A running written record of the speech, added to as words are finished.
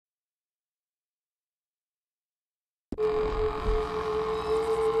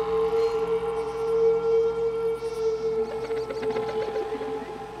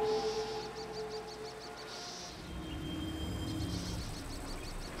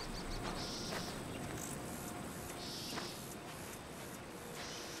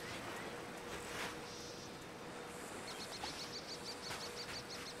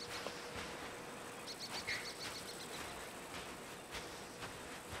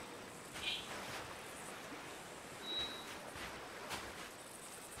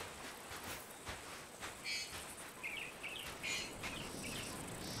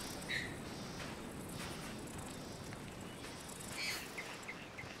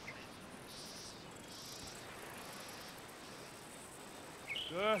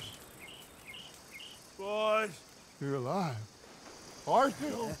Gus? Boys? You're alive. Aren't you?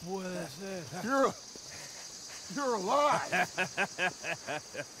 No puede ser. You're alive.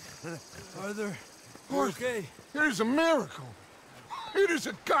 Arthur, you Arthur, okay? it is a miracle. It is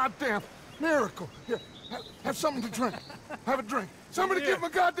a goddamn miracle. Here, have something to drink. Have a drink. Somebody give him a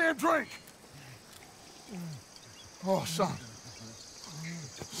goddamn drink. Oh, son.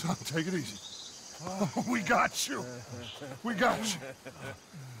 Son, take it easy. We got you. We got you.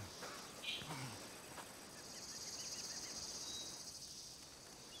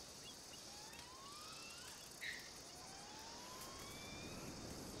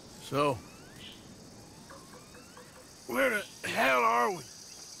 So, where the hell are we?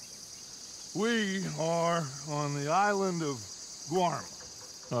 We are on the island of Guarma.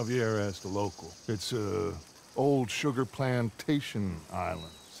 Javier asked a local. It's a old sugar plantation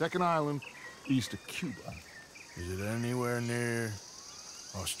island. Second island east of Cuba. Is it anywhere near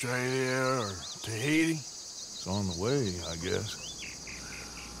Australia or Tahiti? It's on the way, I guess.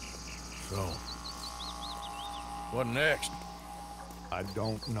 So, what next? I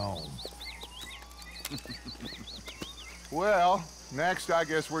don't know. Well, next I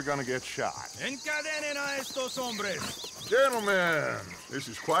guess we're gonna get shot. Encadenen a estos hombres. Gentlemen, this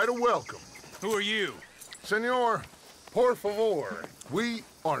is quite a welcome. Who are you? Senor, por favor, we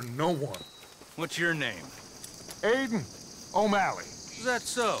are no one. What's your name? Aiden O'Malley. Is that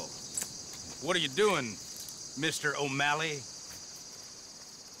so? What are you doing, Mr. O'Malley?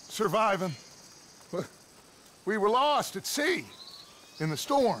 Surviving. We were lost at sea, in the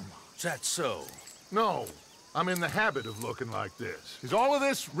storm. Is that so? No, I'm in the habit of looking like this. Is all of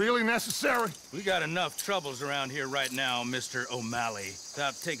this really necessary? We got enough troubles around here right now, Mr. O'Malley,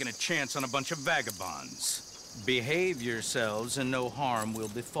 without taking a chance on a bunch of vagabonds. Behave yourselves and no harm will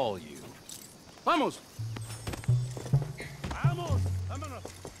befall you. Vamos! Vamos! Vámonos!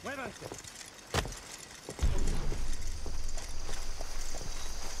 Muévanse!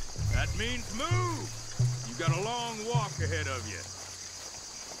 That means move! You got a long walk ahead of you.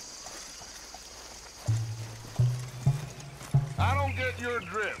 I don't get your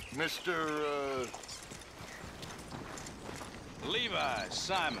drift, Mr. Levi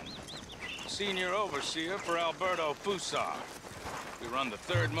Simon, senior overseer for Alberto Fusar. We run the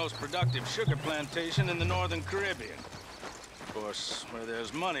third most productive sugar plantation in the Northern Caribbean. Of course, where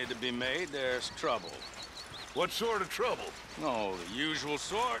there's money to be made, there's trouble. What sort of trouble? Oh, the usual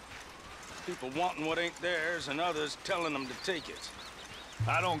sort. People wanting what ain't theirs and others telling them to take it.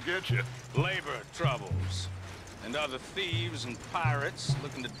 I don't get you. Labor troubles. And other thieves and pirates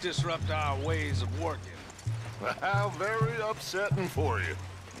looking to disrupt our ways of working. How very upsetting for you.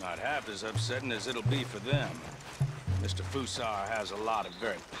 Not half as upsetting as it'll be for them. Mr. Fusar has a lot of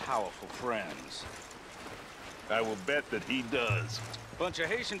very powerful friends. I will bet that he does. Bunch of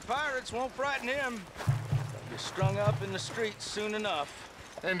Haitian pirates won't frighten him. They'll be strung up in the streets soon enough.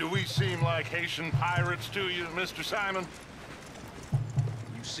 And do we seem like Haitian pirates to you, Mr. Simon?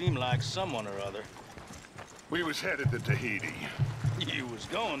 You seem like someone or other. We was headed to Tahiti. You was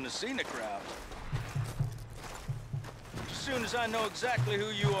going to scenic route. As soon as I know exactly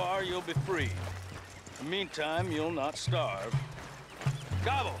who you are, you'll be free. In the meantime, you'll not starve.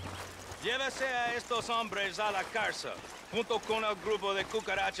 Cabo, llévese a estos hombres a la cárcel, junto con el grupo de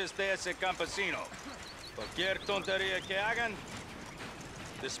cucarachas de ese campesino. Cualquier tontería que hagan,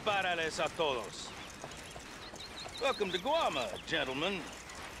 dispárales a todos. Welcome to Guarma, gentlemen.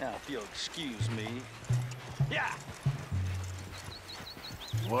 Now, if you'll excuse me. Yeah!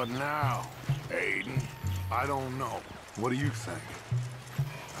 What now, Aiden? I don't know. What do you think?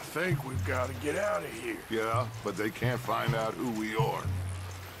 I think we've got to get out of here. Yeah, but they can't find out who we are.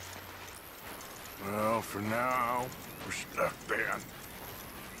 Well, for now, we're stuck then.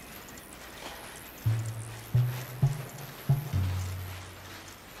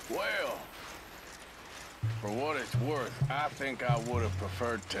 Well, for what it's worth, I think I would have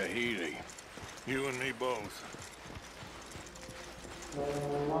preferred Tahiti. You and me both. Who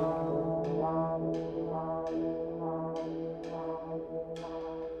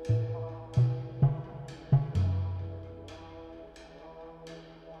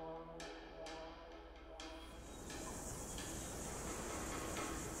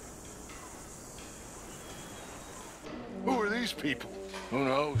are these people? Who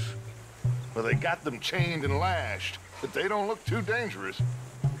knows? Well, they got them chained and lashed, but they don't look too dangerous.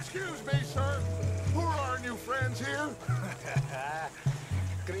 Excuse me, sir. Who are our new friends here?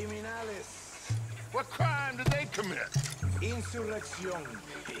 Criminales. What crime did they commit? Insurrección.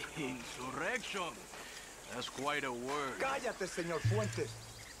 Insurrection. That's quite a word. Cállate, señor Fuentes.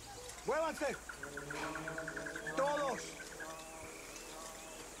 ¡Muévanse! ¡Todos!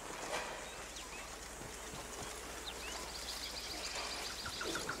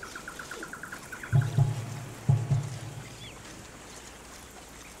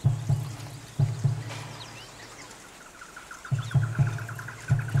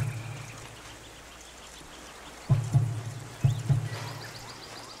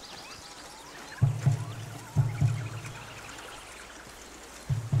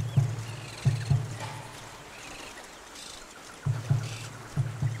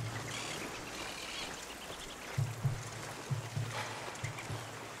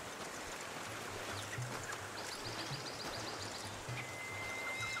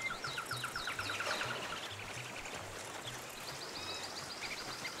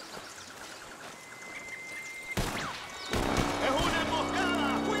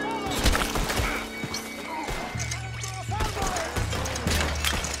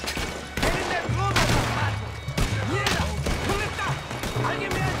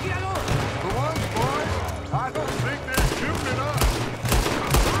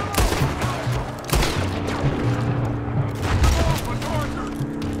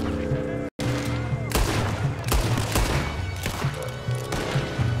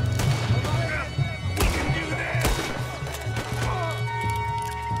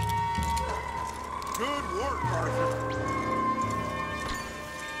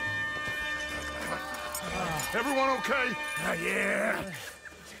 Everyone okay? Yeah.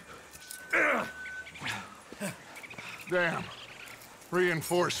 Damn.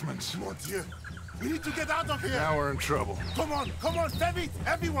 Reinforcements. Mon Dieu. We need to get out of here. Now we're in trouble. Come on, très vite.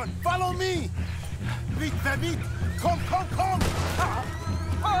 Everyone, follow me. Vite, très vite. Come.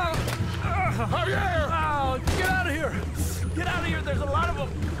 Javier! Oh, get out of here! Get out of here, there's a lot of them!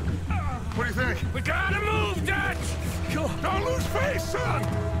 What do you think? We gotta move, Dutch. Don't lose face, son!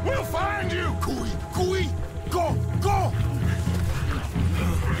 We'll find you! Cooey. Go.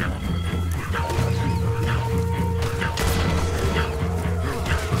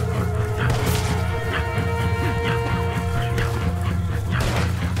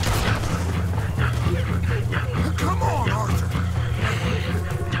 Come on, Arthur.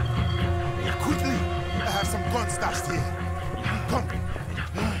 Quickly, I have some gun stashed here. Come.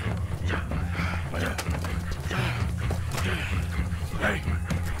 Hey!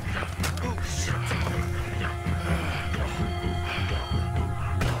 Oh, shit.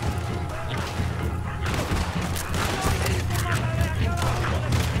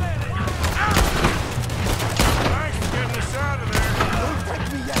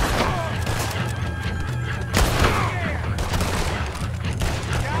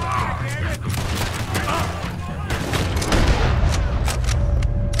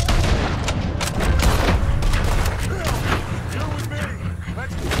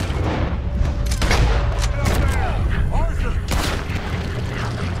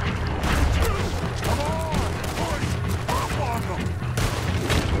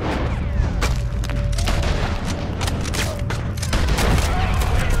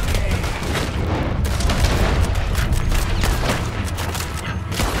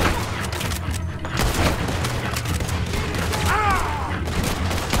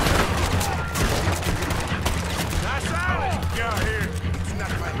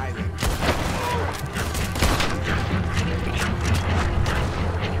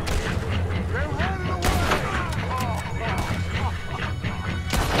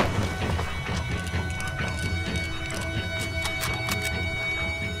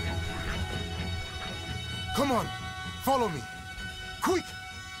 Come on, follow me. Quick!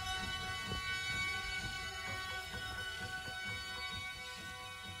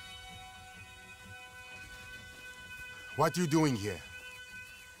 What are you doing here?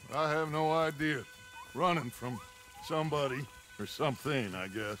 I have no idea. Running from somebody or something, I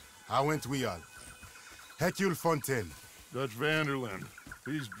guess. How went we all? Hercule Fontaine. Dutch Vanderland.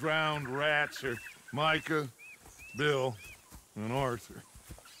 These drowned rats are Micah, Bill, and Arthur.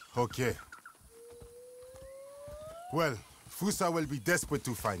 Okay. Well, Fusa will be desperate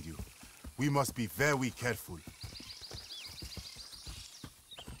to find you. We must be very careful.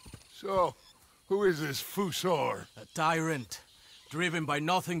 So, who is this Fusar? A tyrant, driven by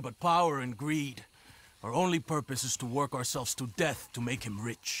nothing but power and greed. Our only purpose is to work ourselves to death to make him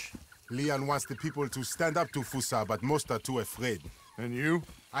rich. Leon wants the people to stand up to Fusa, but most are too afraid. And you?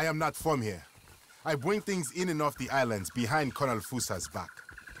 I am not from here. I bring things in and off the islands behind Colonel Fusa's back.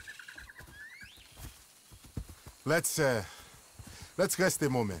 Let's rest a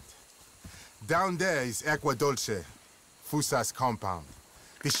moment. Down there is Aguasdulces, Fusa's compound.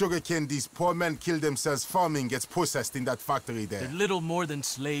 The sugarcane these poor men kill themselves farming gets processed in that factory there. They're little more than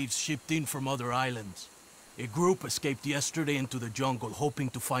slaves shipped in from other islands. A group escaped yesterday into the jungle, hoping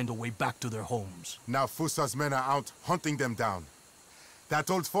to find a way back to their homes. Now Fusa's men are out hunting them down. That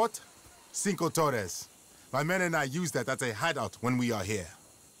old fort? Cinco Torres. My men and I use that as a hideout when we are here.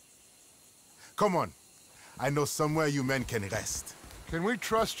 Come on. I know somewhere you men can rest. Can we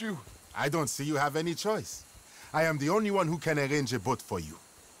trust you? I don't see you have any choice. I am the only one who can arrange a boat for you.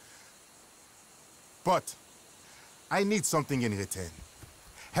 But I need something in return.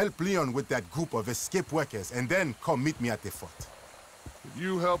 Help Leon with that group of escaped workers, and then come meet me at the fort. If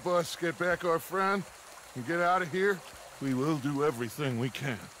you help us get back our friend and get out of here, we will do everything we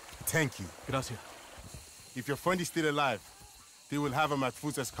can. Thank you. Gracias. If your friend is still alive, they will have him at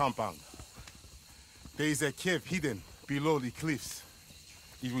Fusa's compound. There is a cave hidden below the cliffs.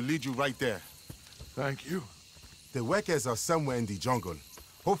 It will lead you right there. Thank you. The workers are somewhere in the jungle.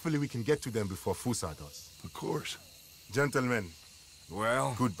 Hopefully we can get to them before Fusa does. Of course. Gentlemen,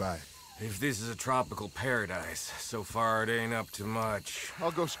 Well, goodbye. if this is a tropical paradise, so far it ain't up to much.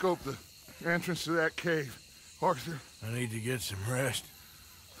 I'll go scope the entrance to that cave. Arthur? I need to get some rest.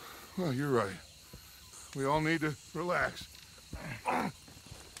 Well, you're right. We all need to relax.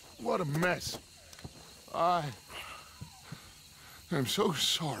 What a mess. I am so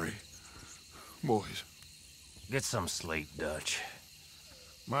sorry, boys. Get some sleep, Dutch.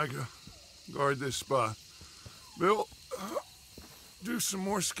 Micah, guard this spot. Bill, do some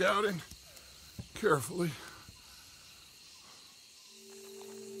more scouting. Carefully.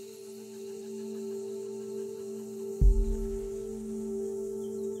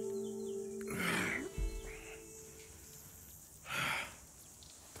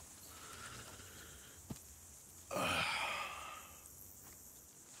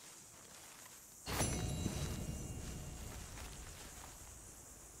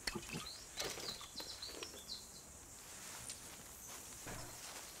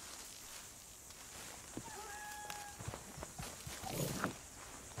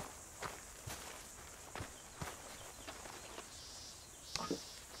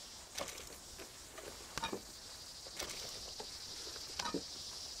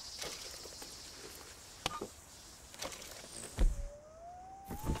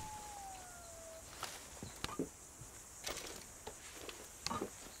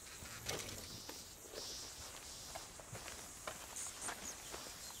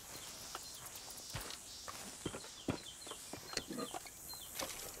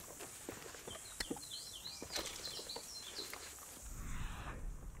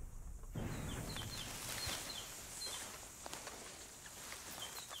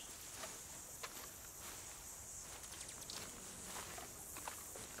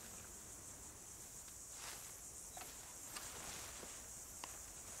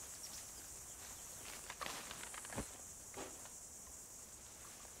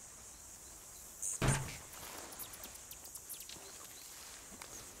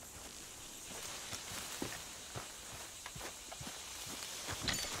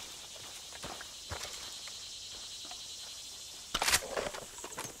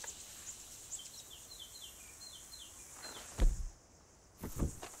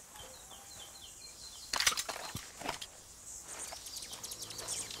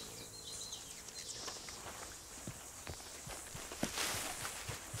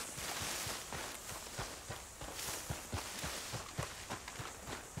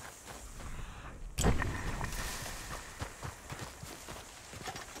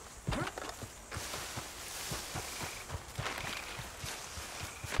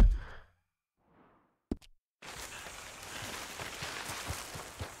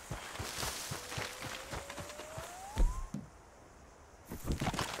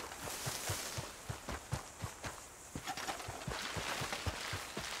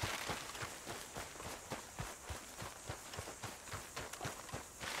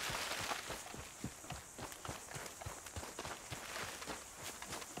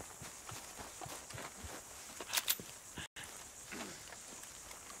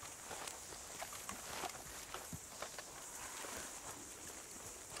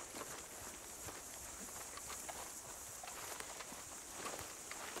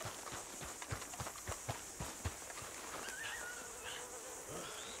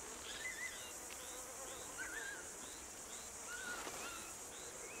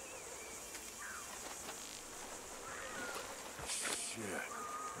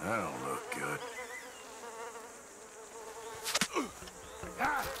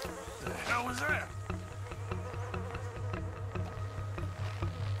 hell was that?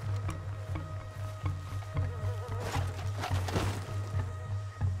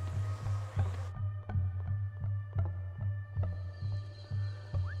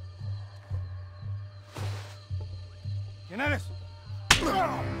 ¿Quién eres?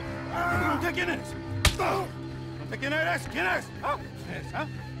 Pregunté quién eres. Pregunté quién eres. ¿Quién es? ¿Ah? ¿Quién es? ¿Ah?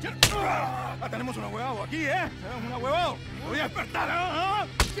 ¿Quién? Ah, tenemos un ahuevado aquí, ¿eh? Tenemos un ahuevado. Voy a despertar, ¿ah?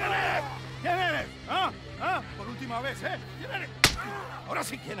 ¿Quién eres? ¿Quién eres? ¿Ah? ¿Ah? Por última vez, ¿eh? ¿Quién eres? Ahora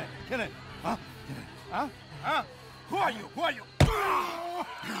sí, ¿quién eres? ¿Quién eres? ¿Ah? ¿Quién eres? ¿Ah? ¿Ah? Who are you? Who are you?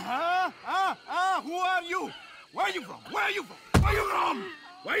 Who are you? Where are you from? Where are you from? Where are you from?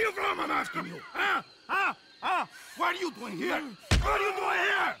 Where are you from? I'm asking you. What are you doing here? What are you doing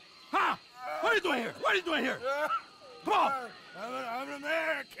here? Huh? What are you doing here? What are you doing here? Come on. I'm an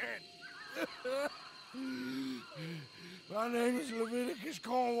American. My name is Leviticus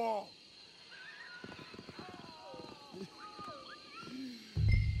Cornwall.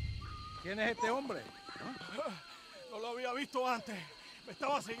 ¿Quién es este hombre? No lo había visto antes. Me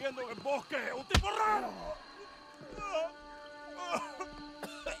estaba siguiendo en el bosque. ¡Un tipo raro!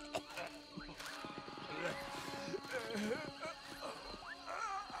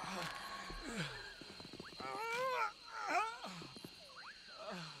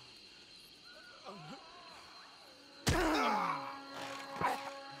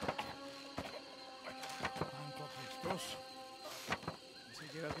 Ni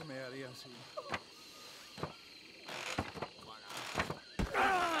siquiera te me haría así. Que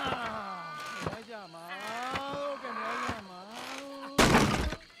me ha llamado, que me ha llamado.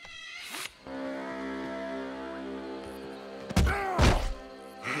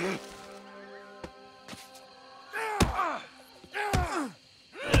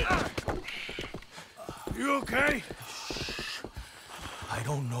 You okay? I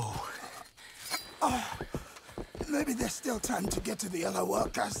don't know. Maybe there's still time to get to the other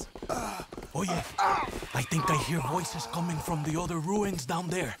workers. Oye, I think I hear voices coming from the other ruins down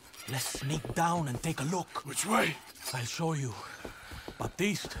there. Let's sneak down and take a look. Which way? I'll show you.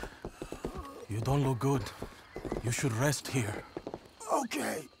 Baptiste, you don't look good. You should rest here.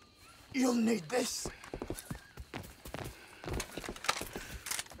 Okay. You'll need this.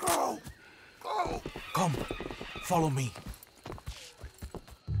 Go! Go! Come, follow me.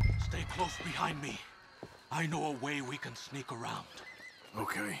 Stay close behind me. I know a way we can sneak around.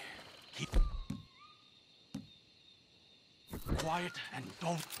 Okay. Keep quiet and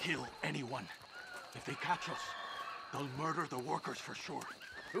don't kill anyone. If they catch us, they'll murder the workers for sure.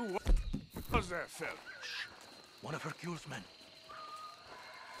 Who was that fella? Shh. One of Hercule's men.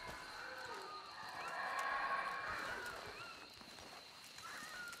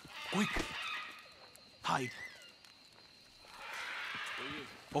 Quick! Hide.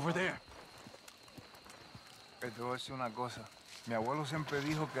 Over there. Te voy a decir una cosa. Mi abuelo siempre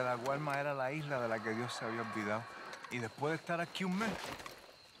dijo que la Guarma era la isla de la que Dios se había olvidado. Y después de estar aquí un mes,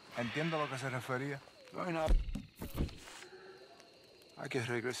 entiendo a lo que se refería. No hay nada. Hay que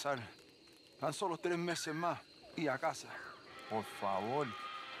regresar. Tan solo 3 meses más y a casa. Por favor.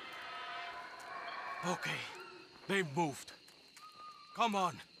 Okay. They've moved. Come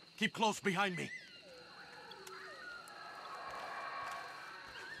on. Keep close behind me.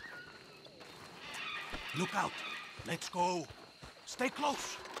 Look out. Let's go. Stay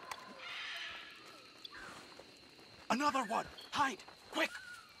close. Another one. Hide. Quick.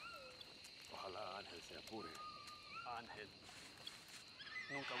 Ojalá Ángel se apure. Ángel.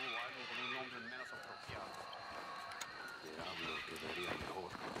 Nunca hubo alguien con un nombre menos apropiado. Diablo, quedaría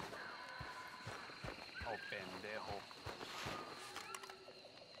mejor. Oh, pendejo.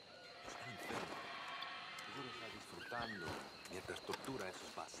 Está enfermo. Seguro está disfrutando mientras tortura a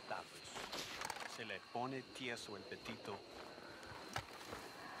esos bastardos. Se le pone tieso el petito.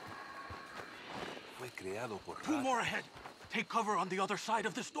 Fue creado por ratas. 2 more ahead. Take cover on the other side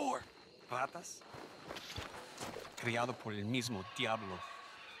of this door. ¿Ratas? Criado por el mismo diablo.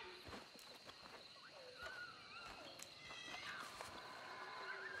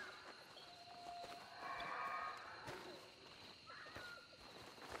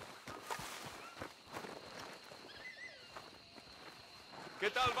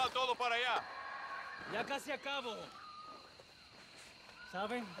 ¿Qué tal va todo para allá? Ya casi acabo.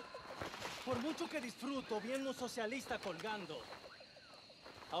 ¿Saben? Por mucho que disfruto viendo un socialista colgando,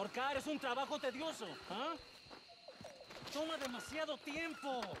 ahorcar es un trabajo tedioso, ¿ah? Toma demasiado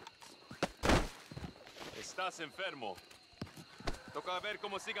tiempo. Estás enfermo. Toca ver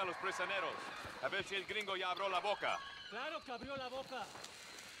cómo sigan los prisioneros. A ver si el gringo ya abrió la boca. Claro que abrió la boca.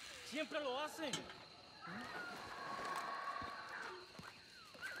 Siempre lo hacen.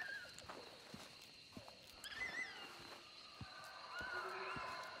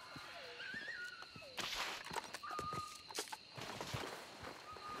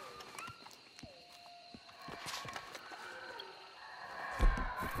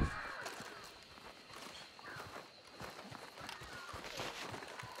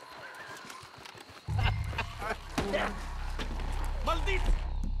 ¡Maldito!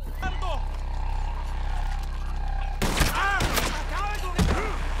 ¡Ando! ¡Ah! ¡Acabe con esto!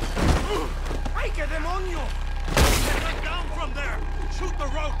 ¡Ay, qué demonio! Get down from there! Shoot the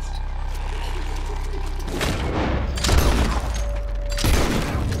ropes!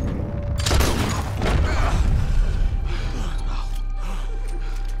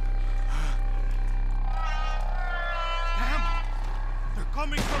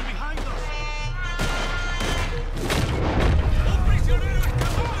 Coming from behind us! ¡Un prisionero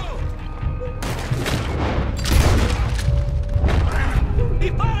escapado!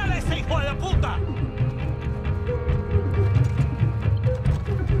 ¡Dispárale, ese hijo de puta!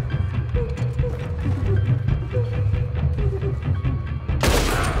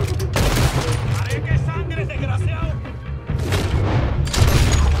 ¡Haré que sangre, desgraciado!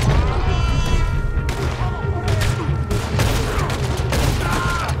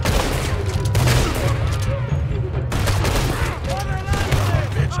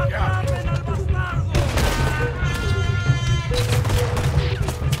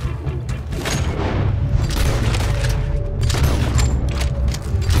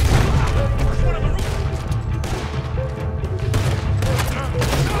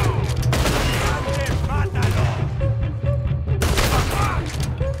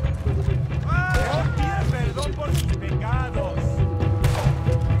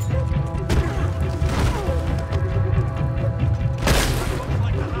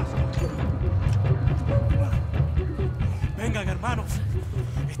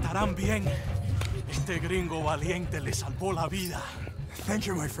 Bien. Este gringo valiente le salvó la vida. Thank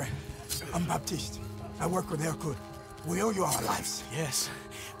you, my friend. I'm Baptiste. I work with Hercule. We owe you our lives. Yes,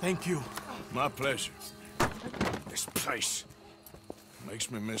 thank you. My pleasure. This place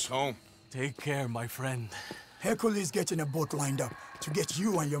makes me miss home. Take care, my friend. Hercule is getting a boat lined up to get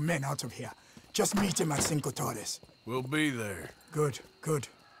you and your men out of here. Just meet him at Cinco Torres. We'll be there. Good, good.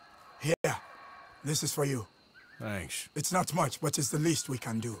 Here, this is for you. Thanks. It's not much, but it's the least we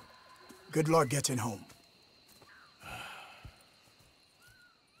can do. Good luck getting home.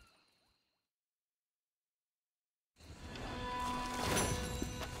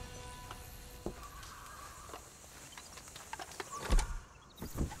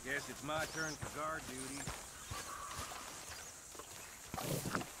 Guess it's my turn for guard duty.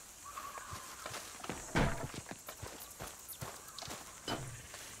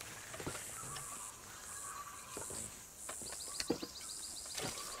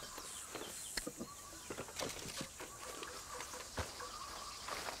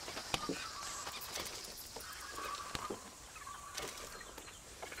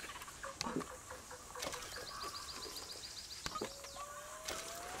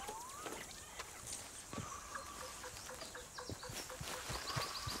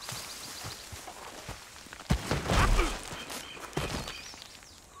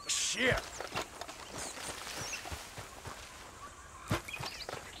 Shit!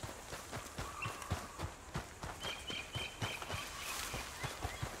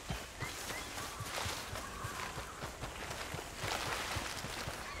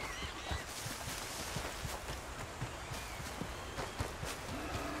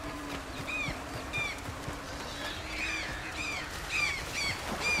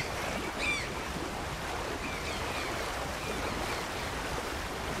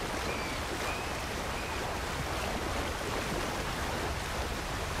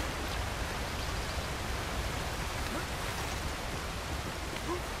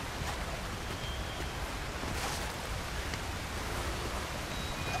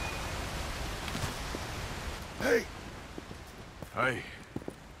 Hey! Hey.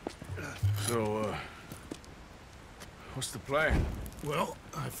 So, what's the plan? Well,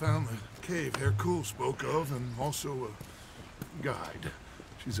 I found the cave Hercule spoke of, and also a guide.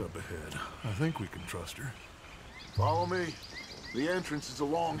 She's up ahead. I think we can trust her. Follow me. The entrance is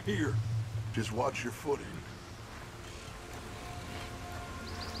along here. Just watch your footing.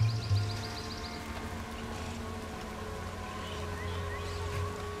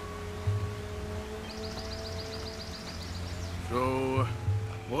 So,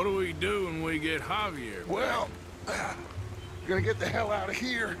 what do we do when we get Javier? Well, we're gonna get the hell out of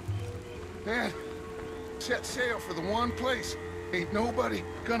here. And set sail for the one place ain't nobody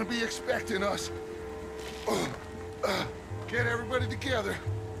gonna be expecting us. Get everybody together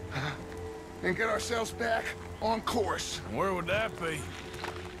and get ourselves back on course. Where would that be?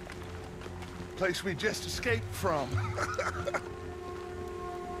 Place we just escaped from.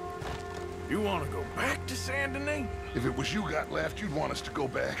 You want to go back to Saint Denis? If it was you got left, you'd want us to go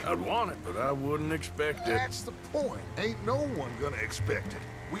back. I'd want it, but I wouldn't expect it. That's the point. Ain't no one gonna expect it.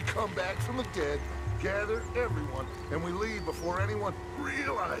 We come back from the dead, gather everyone, and we leave before anyone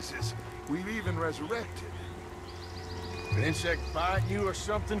realizes we've even resurrected. An insect bite you or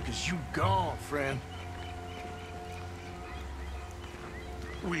something? Cause you gone, friend.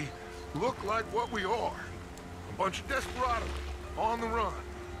 We look like what we are. A bunch of desperados on the run.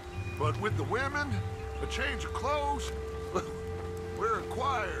 But with the women, a change of clothes, we're a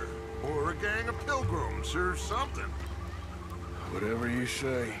choir, or a gang of pilgrims, or something. Whatever you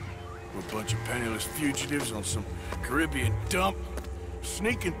say. We're a bunch of penniless fugitives on some Caribbean dump,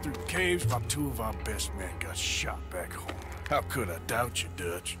 sneaking through caves while two of our best men got shot back home. How could I doubt you,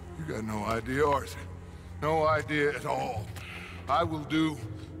 Dutch? You got no idea, Arthur. No idea at all. I will do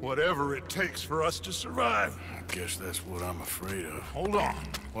whatever it takes for us to survive. I guess that's what I'm afraid of. Hold on.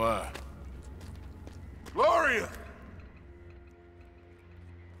 Why? Gloria!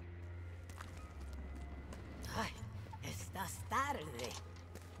 Ay, estás tarde.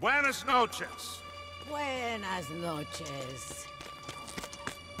 Buenas noches. Buenas noches.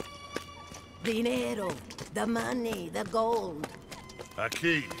 Dinero, the money, the gold.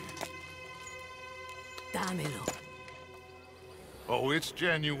 Aquí. Dámelo. Oh, it's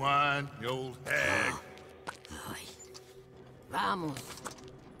genuine, you old hag. Ay. Vamos.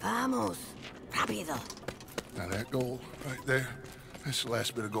 Vamos. Rápido. Now that gold right there, that's the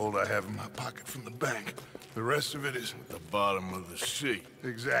last bit of gold I have in my pocket from the bank. The rest of it is at the bottom of the sea.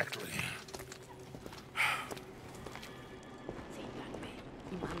 Exactly. Síganme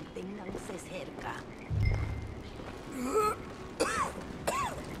y manténganse cerca.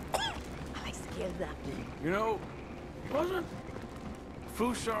 A la izquierda. You know, wasn't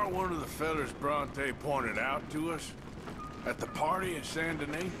Fusar one of the fellas Bronte pointed out to us at the party in Saint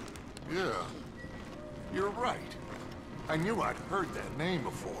Denis? Yeah, you're right. I knew I'd heard that name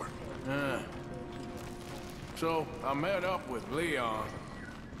before. So, I met up with Leon.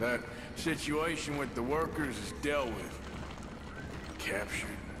 That situation with the workers is dealt with.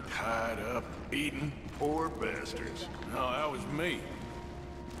 Captured, tied up, beaten. Poor bastards. No, that was me.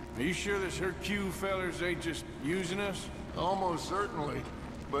 Are you sure this Hercule fellers ain't just using us? Almost certainly.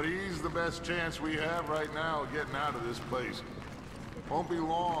 But he's the best chance we have right now of getting out of this place. Won't be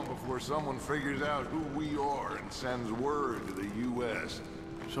long before someone figures out who we are and sends word to the U.S.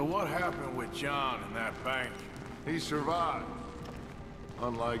 So what happened with John in that bank? He survived.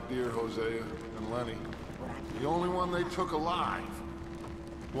 Unlike dear Hosea and Lenny. The only one they took alive.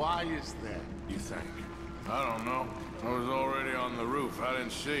 Why is that, you think? I don't know. I was already on the roof. I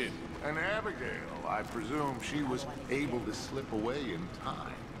didn't see it. And Abigail, I presume she was able to slip away in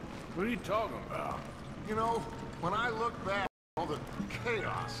time. What are you talking about? You know, when I look back at all the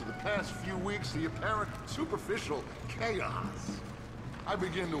chaos of the past few weeks, the apparent superficial chaos, I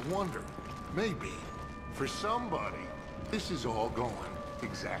begin to wonder, maybe, for somebody, this is all going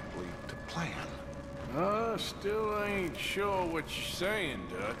exactly to plan. Still ain't sure what you're saying,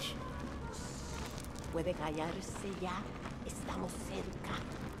 Dutch. Puede callarse ya. Estamos cerca.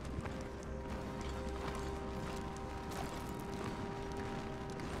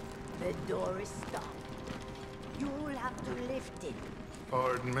 The door is stopped. You'll have to lift it.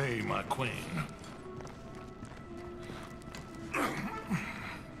 Pardon me, my queen.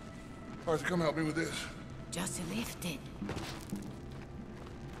 Arthur, come help me with this. Just lift it.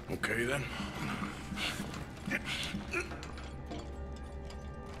 Okay, then.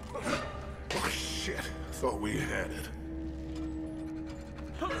 Oh, shit. Thought we had it.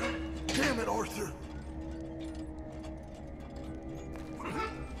 Damn it, Arthur.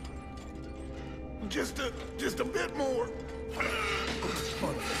 Just a bit more.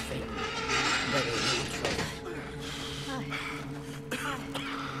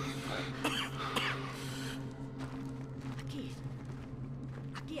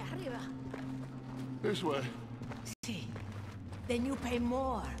 Aquí arriba. This way. See, then you pay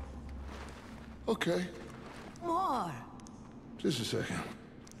more. Okay. More. Just a second.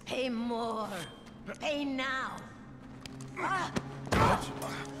 Pay more. Pay now. Ah!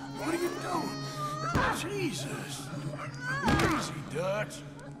 What are you doing? Jesus. Easy, Dutch.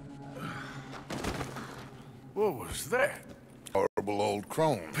 What was that? Horrible old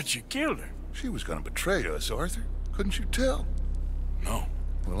crone. But you killed her. She was gonna betray us, Arthur. Couldn't you tell? No.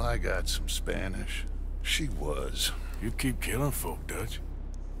 Well, I got some Spanish. She was. You keep killing folk, Dutch.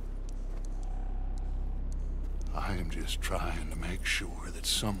 I am just trying to make sure that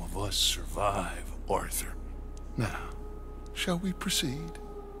some of us survive, Arthur. Now, shall we proceed?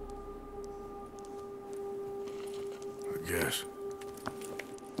 I guess.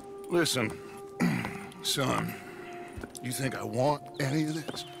 Listen, son, you think I want any of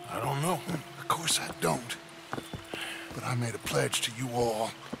this? I don't know. Of course I don't. But I made a pledge to you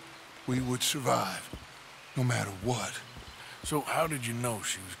all. We would survive, no matter what. So how did you know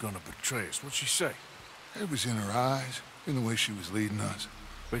she was gonna betray us? What'd she say? It was in her eyes, in the way she was leading us.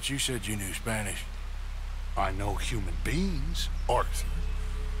 But you said you knew Spanish. I know human beings, Arthur.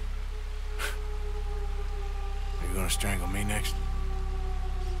 Are you gonna strangle me next?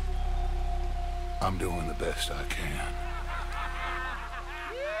 I'm doing the best I can.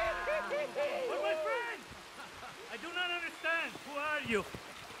 But my friend! I do not understand. Who are you?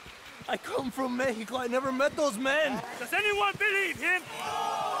 I come from Mexico. I never met those men. Does anyone believe him?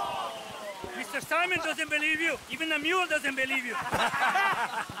 Mr. Simon doesn't believe you. Even the mule doesn't believe you.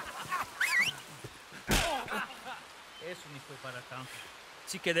 Eso ni fue para tanto.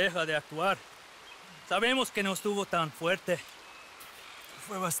 Sí que deja de actuar. Sabemos que no estuvo tan fuerte.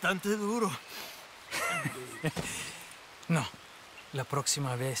 Fue bastante duro. No, la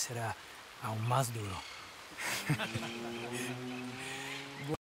próxima vez será aún más duro.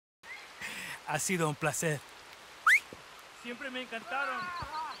 Ha sido un placer. Siempre me encantaron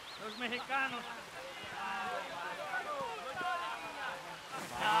los mexicanos.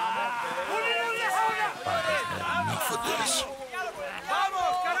 Enough of this.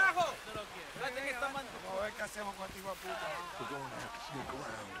 ¡Vamos, carajo! We're going to have to sneak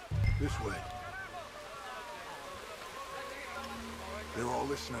around. This way. They're all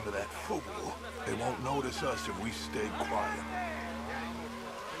listening to that football. They won't notice us if we stay quiet.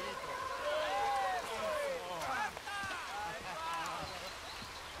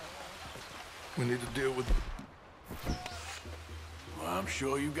 We need to deal with... Well, I'm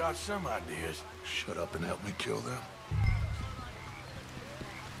sure you got some ideas. Shut up and help me kill them.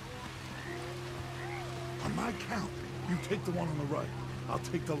 On my count, you take the one on the right. I'll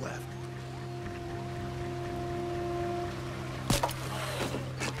take the left.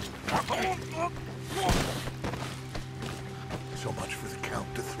 So much for the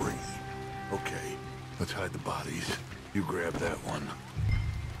count to 3. Okay, let's hide the bodies. You grab that one.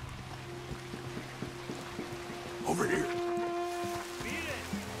 Over here.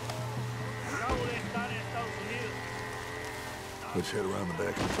 Let's head around the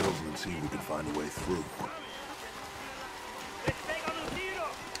back of the building and see if we can find a way through.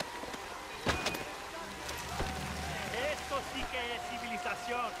 Esto sí que es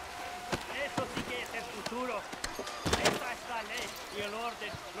civilización. Eso sí que es el futuro. Esta es la ley y el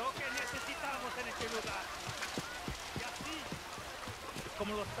orden. Lo que necesitamos en este lugar. Y así es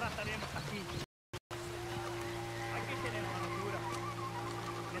como los trataremos aquí. Aquí tenemos natura.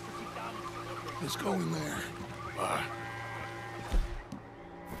 Necesitamos orden. Let's go in there.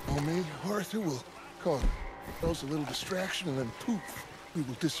 Me, Arthur will cause a little distraction and then poof, we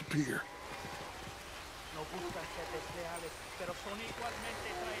will disappear. No buscan ser desleales, pero son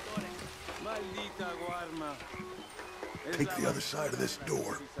igualmente traidores. Maldita Guarma. Take the other side of this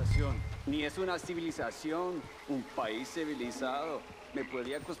door. Ni es una civilización, un país civilizado. Me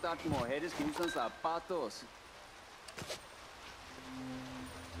podría costar mujeres que usan zapatos.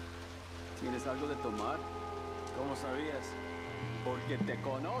 ¿Tienes algo de tomar? ¿Cómo sabías? Porque te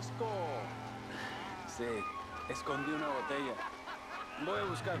conozco. Sí, escondí una botella. Voy a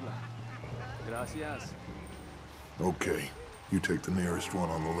buscarla. Gracias. Okay, you take the nearest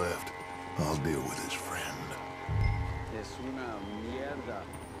one on the left. I'll deal with his friend. Es una mierda.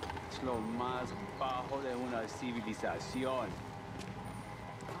 Es lo más bajo de una civilización.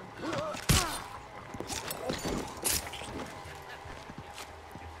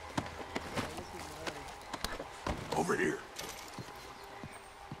 Over here.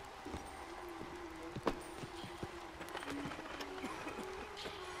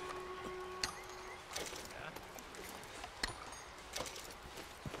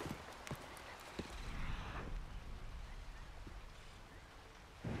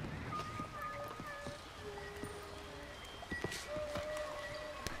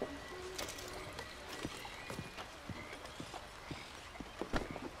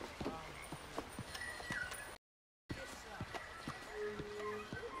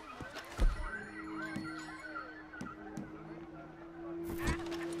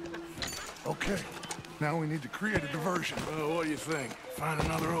 Okay, now we need to create a diversion. Well, what do you think? Find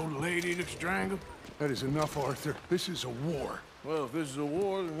another old lady to strangle? That is enough, Arthur. This is a war. Well, if this is a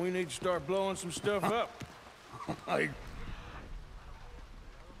war, then we need to start blowing some stuff up.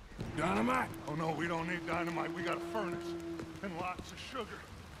 Dynamite? Oh, no, we don't need dynamite. We got a furnace and lots of sugar.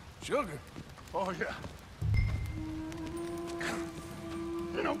 Sugar? Oh, yeah.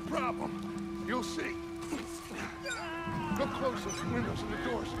 No problem. You'll see. Go close those windows and the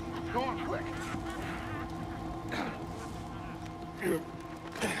doors. Go on, quick.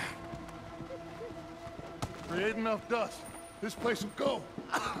 Create enough dust. This place will go.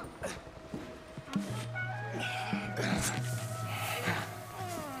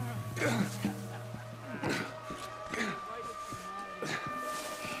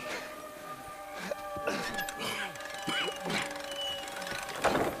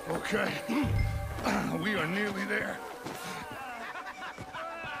 Okay. We are nearly there.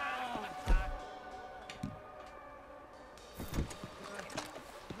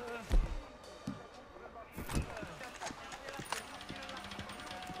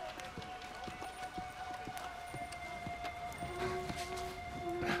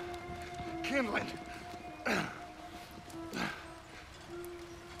 Kindling.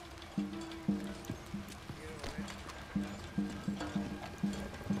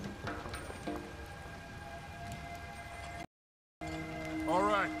 All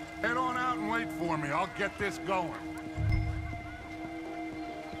right, head on out and wait for me. I'll get this going.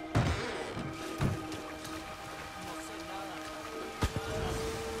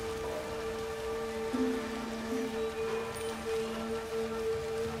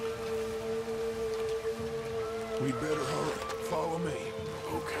 We'd better hurry. Follow me.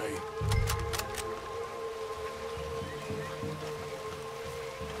 Okay.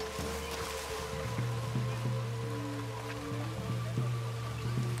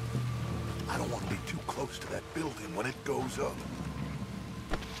 I don't want to be too close to that building when it goes up.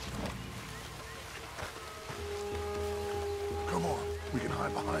 Come on, we can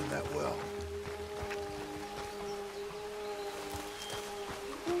hide behind that well.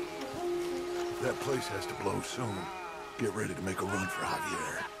 That place has to blow soon. Get ready to make a run for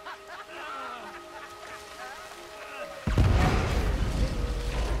Javier.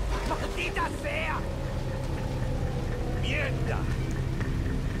 ¡Maldita sea! ¡Mierda!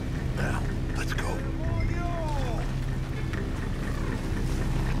 Now, let's go.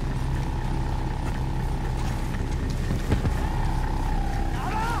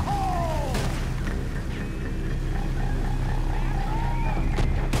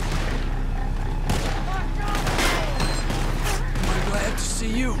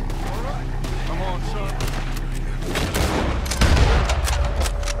 You. All right. Come on, son.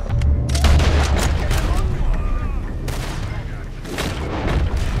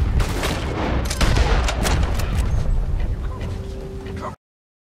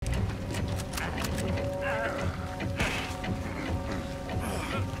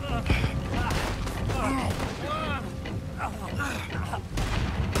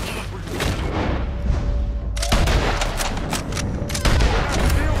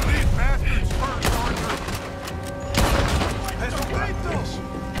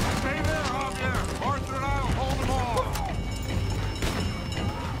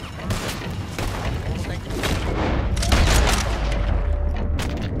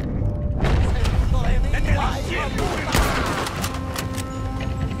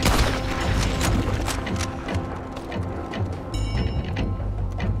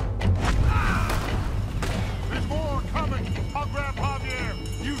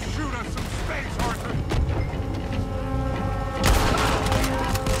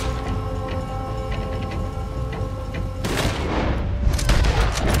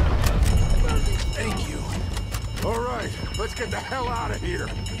 Let's get the hell out of here.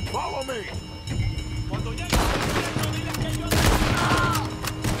 Follow me. Stay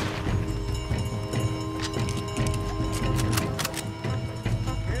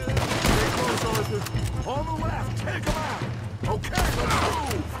close, Arthur. On the left, take him out. Okay, let's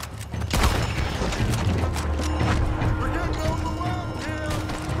move. We're getting overwhelmed here.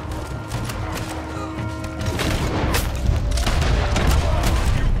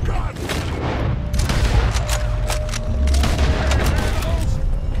 You got it.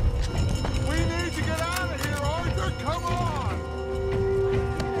 We need to get out of here, Arthur. Come on.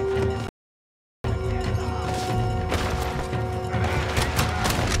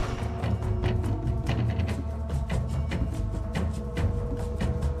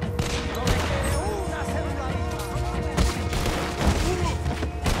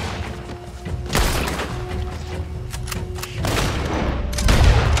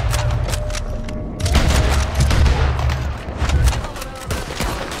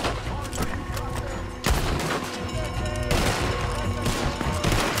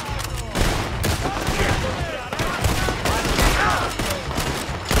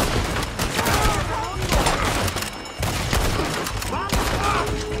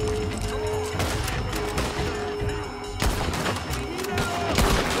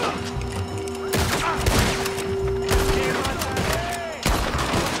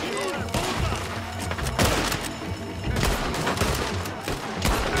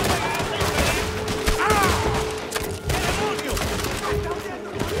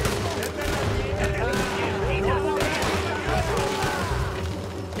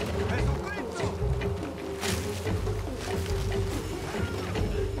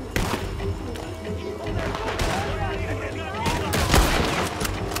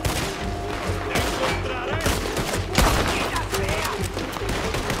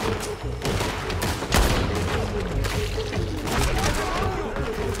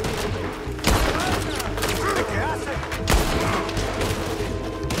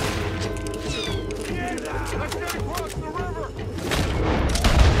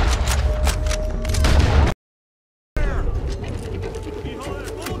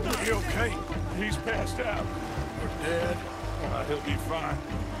 he okay? He's passed out. Or dead? He'll be fine.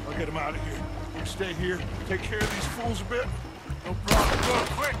 I'll get him out of here. You stay here, take care of these fools a bit. No problem. Go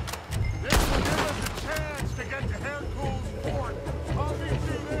quick! This will give us a chance to get to Hercule's port. I'll meet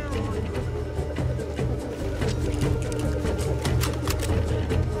you there, Arthur.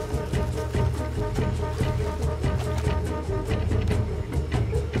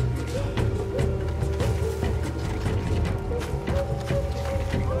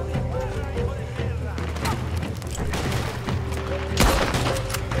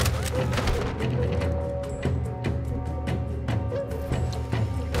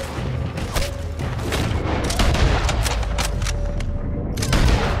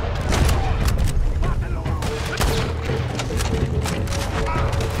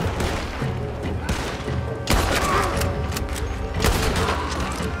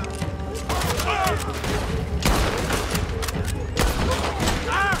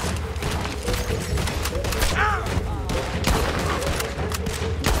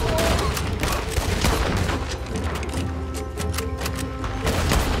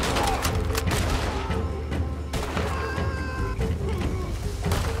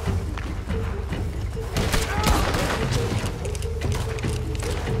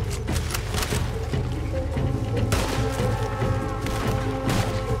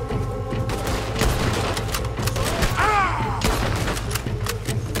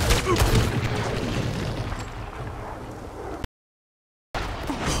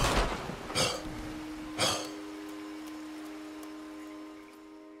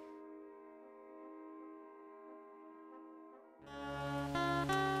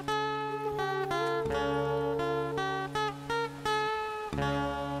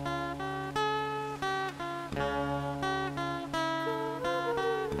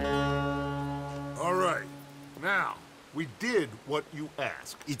 We did what you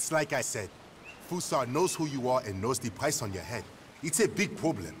asked. It's like I said. Fusa knows who you are and knows the price on your head. It's a big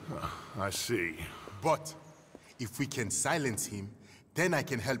problem. I see. But if we can silence him, then I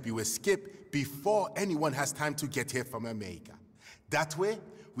can help you escape before anyone has time to get here from America. That way,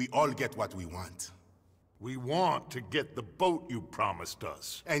 we all get what we want. We want to get the boat you promised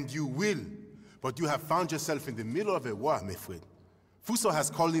us. And you will. But you have found yourself in the middle of a war, my friend. Fuso has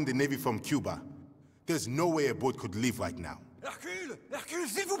called in the Navy from Cuba. There's no way a boat could leave right now. Hercule! Hercule,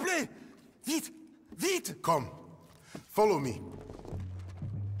 s'il vous plaît! Vite! Vite! Come. Follow me.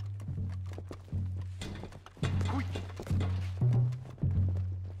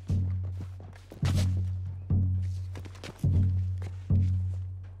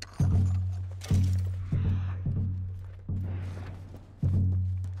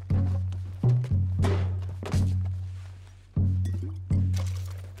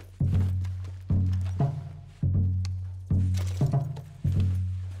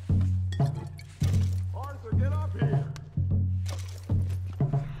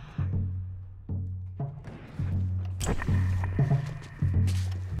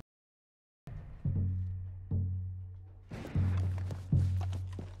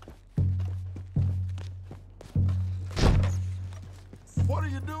 What are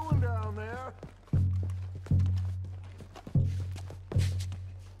you doing down there?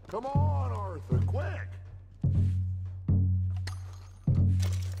 Come on, Arthur, quick!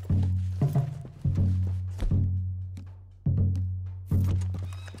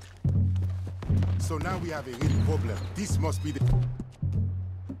 So now we have a real problem. This must be the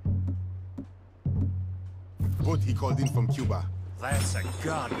boat he called in from Cuba. That's a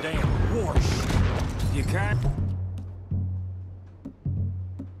goddamn warship. You can't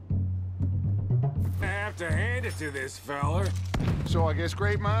have to hand it to this feller. So I guess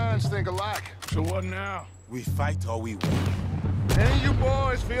great minds think alike. So what now? We fight or we win. Any of you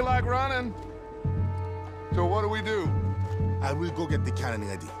boys feel like running? So what do we do? I will go get the cannon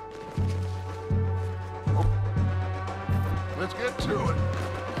ready. Let's get to it.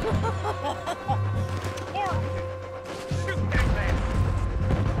 Shoot that man!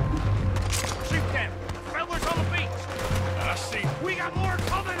 Shoot them! Fellas on the beach! I see. We got more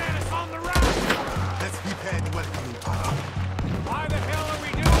coming at us on the right! Let's prepare the welcoming party. Why the hell are we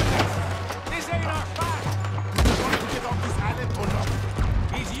doing this? This ain't our fight! Do you want to get off this island or not?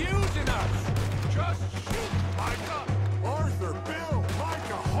 He's using us! Just shoot, Micah! Arthur, Bill,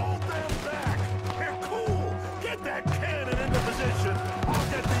 Micah, hold them back! They're cool! Get that cannon into position! I'll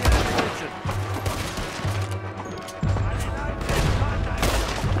get the ammunition!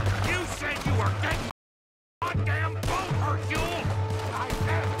 You said you were getting goddamn boat, Hercule! I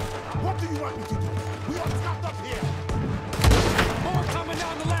am! What do you want me to do? We are trapped up here! More coming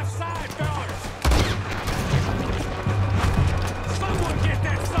down the left side, fellas! Someone get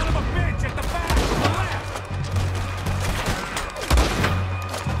that son of a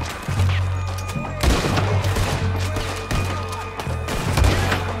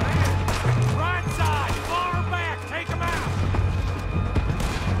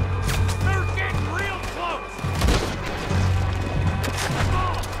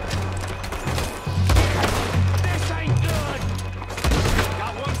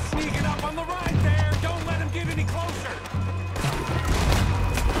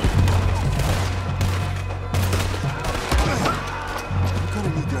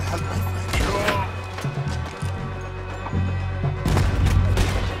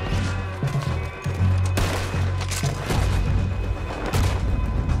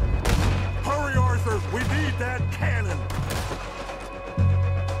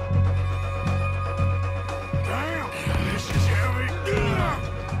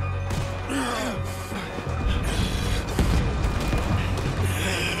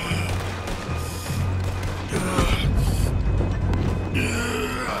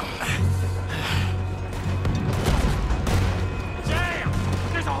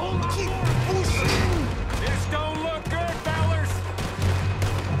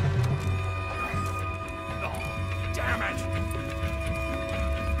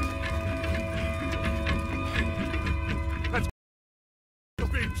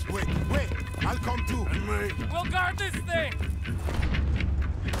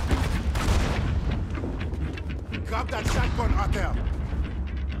Grab that shotgun out there.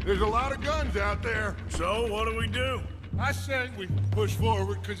 There's a lot of guns out there. So, what do we do? I said we push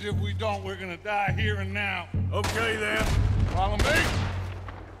forward, because if we don't, we're gonna die here and now. Okay, then. Follow me?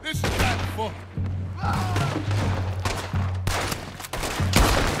 This is kind of fun.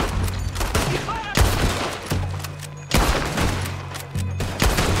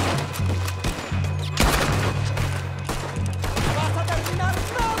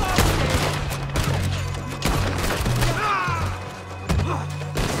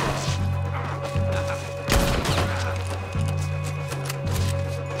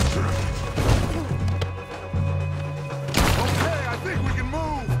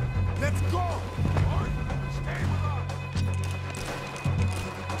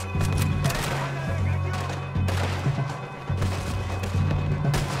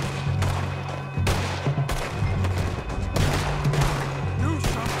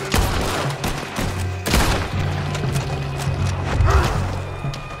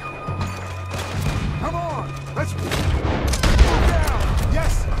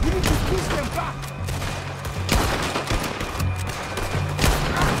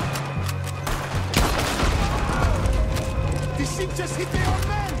 Just hit their own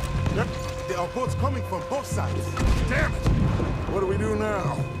men! There are boats coming from both sides. Damn it! What do we do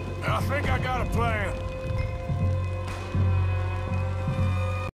now? I think I got a plan.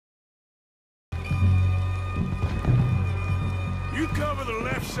 You cover the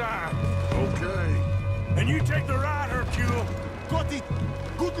left side. Okay. And you take the right, Hercule. Got it!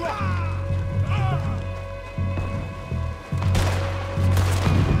 Good luck!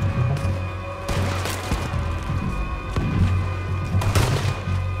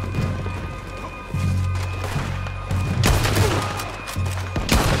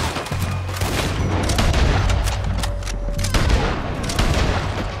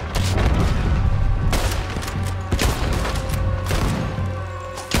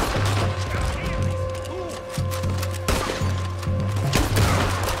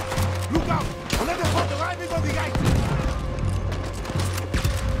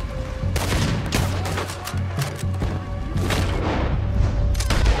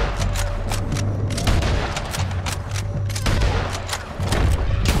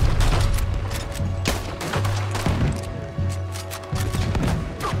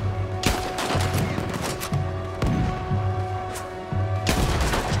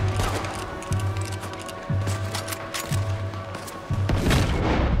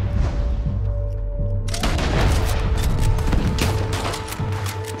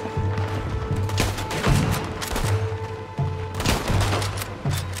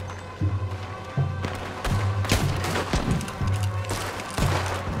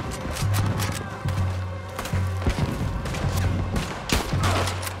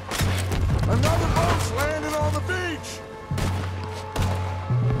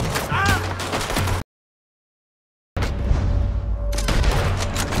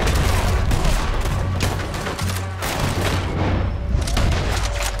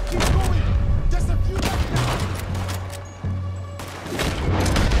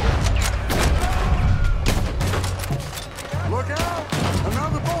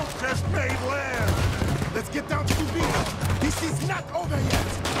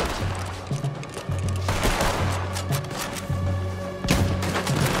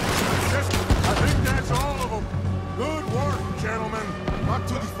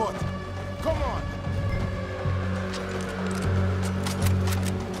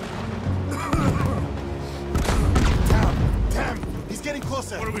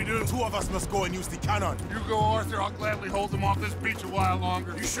 What do we do? Two of us must go and use the cannon. You go, Arthur. I'll gladly hold them off this beach a while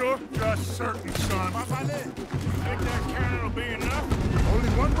longer. You sure? Just certain, son. You think that cannon will be enough? Only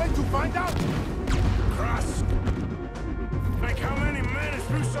one way to find out. Cross. Think how many men is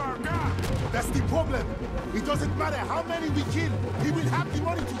Rusar got? That's the problem. It doesn't matter how many we kill. He will have the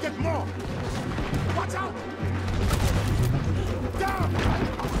money to get more. Watch out! Down!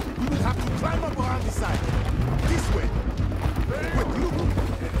 We will have to climb up around the side. This way. Wait, look!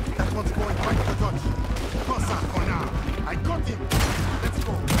 That one's going right to the Dutch. Pass out for now. I got him! Let's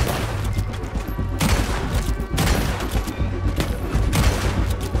go!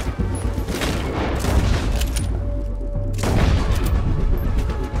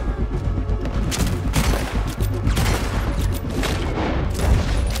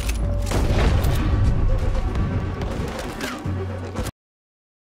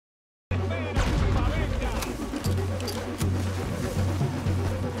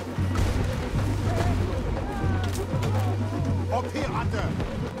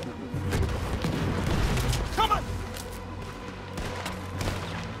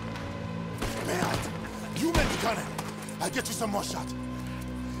 2 men gunning. I'll get you some more shot.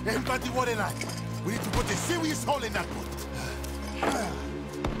 Everybody warning line. We need to put a serious hole in that boat.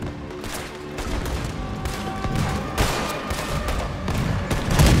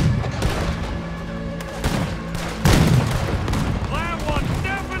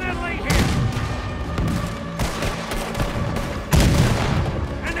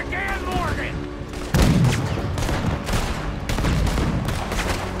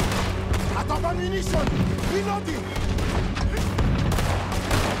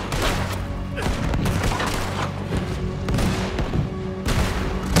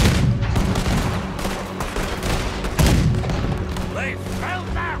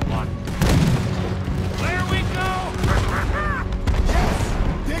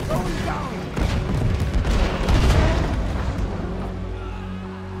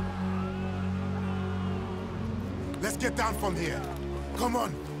 Get down from here. Come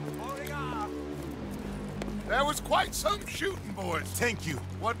on. That was quite some shooting, boys. Thank you.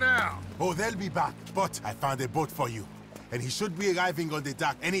 What now? Oh, they'll be back. But I found a boat for you. And he should be arriving on the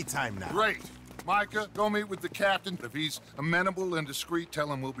dock any time now. Great. Micah, go meet with the captain. If he's amenable and discreet,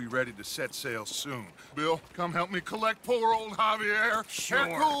 tell him we'll be ready to set sail soon. Bill, come help me collect poor old Javier.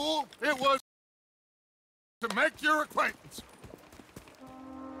 Sure. Cool. It was to make your acquaintance.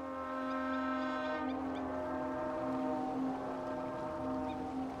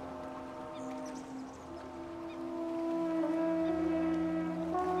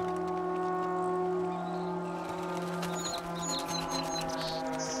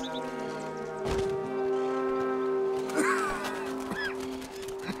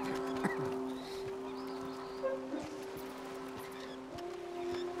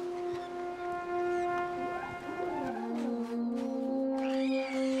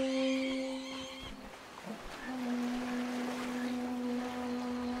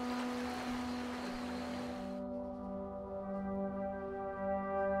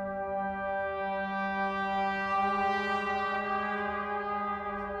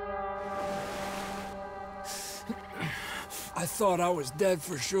 I thought I was dead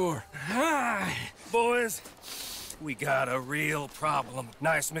for sure. Hi, boys. We got a real problem.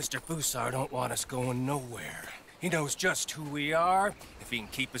 Nice Mr. Fusar don't want us going nowhere. He knows just who we are. If he can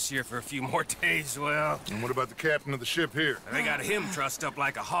keep us here for a few more days, well... And what about the captain of the ship here? They got him trussed up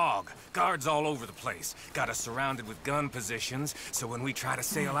like a hog. Guards all over the place. Got us surrounded with gun positions, so when we try to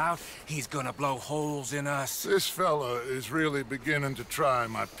sail out, he's gonna blow holes in us. This fella is really beginning to try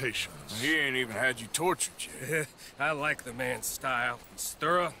my patience. He ain't even had you tortured yet. I like the man's style. He's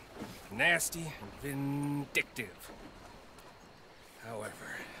thorough, nasty, and vindictive. However,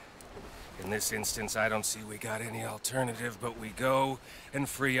 in this instance, I don't see we got any alternative, but we go and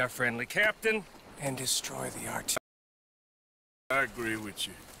free our friendly captain and destroy the artillery. I agree with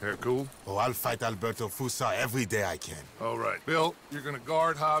you. They're cool? Oh, I'll fight Alberto Fusar every day I can. All right. Bill, you're gonna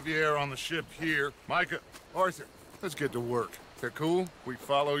guard Javier on the ship here. Micah, Arthur, let's get to work. They're cool? We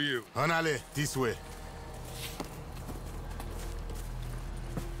follow you. Anale, this way.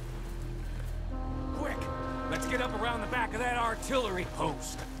 Quick! Let's get up around the back of that artillery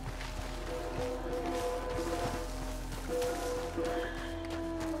post.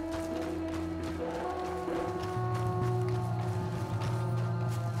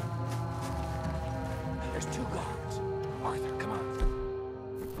 There's 2 guards. Arthur, come on.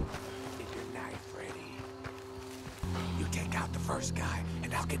 Get your knife ready. You take out the first guy,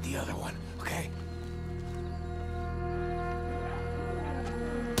 and I'll get the other one, okay?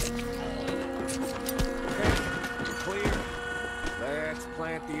 Okay, we're clear. Let's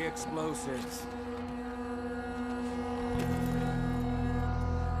plant the explosives.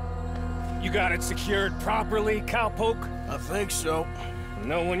 You got it secured properly, cowpoke? I think so.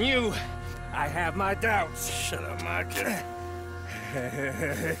 Knowing you, I have my doubts. Shut up, Micah.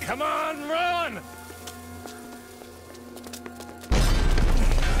 Come on, run!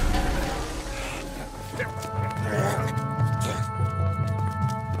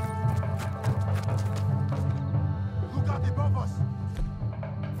 Look out above us!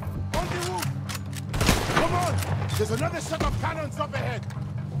 On the roof! Come on! There's another set of cannons up ahead!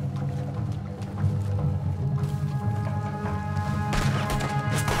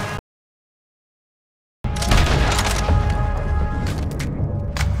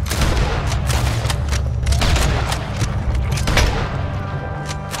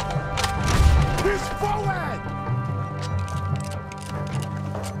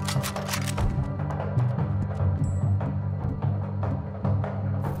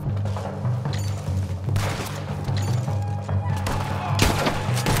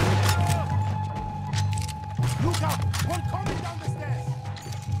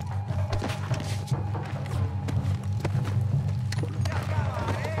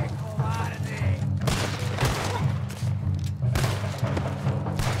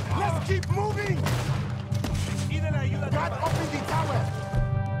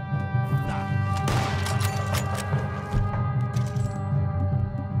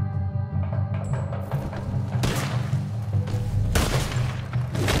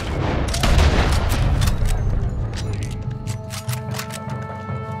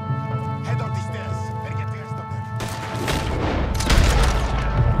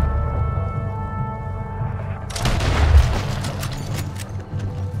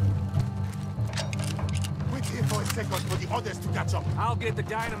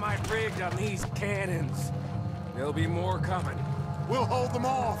 dynamite rigged on these cannons. There'll be more coming. We'll hold them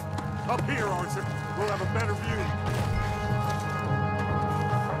off. Up here, Arthur. We'll have a better view.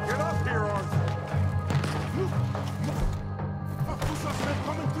 Get up here, Arthur. Move. We saw men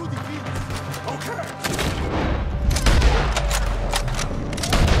coming through the fields. Okay.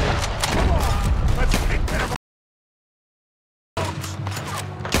 Come on. Let's take them.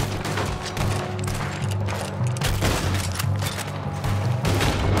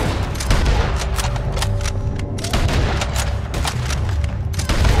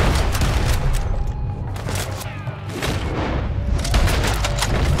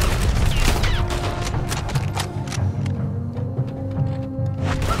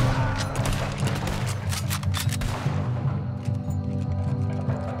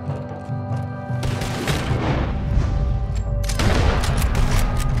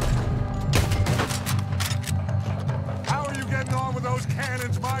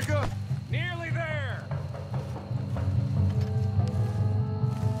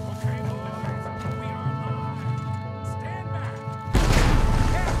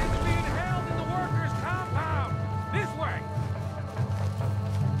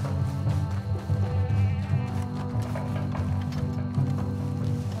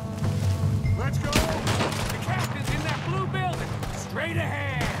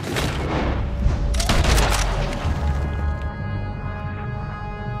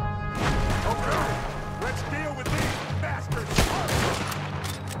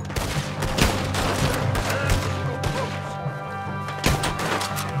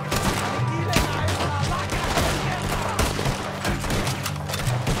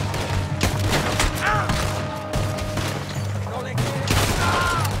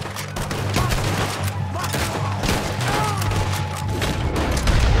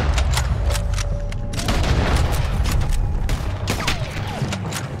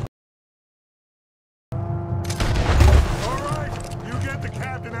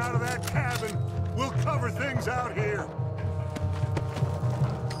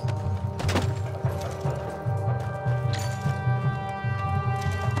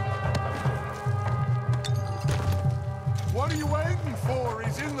 What are you waiting for?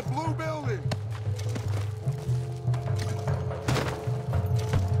 He's in the blue building.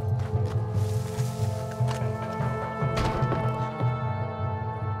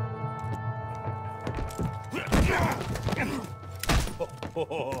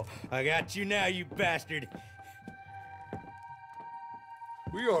 Oh, I got you now, you bastard.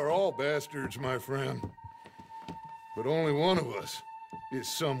 We are all bastards, my friend. But only one of us is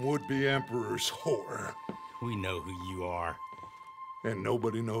some would-be emperor's whore. We know who you are. And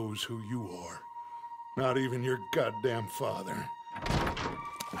nobody knows who you are. Not even your goddamn father.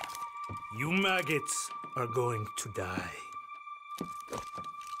 You maggots are going to die.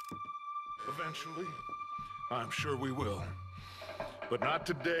 Eventually, I'm sure we will. But not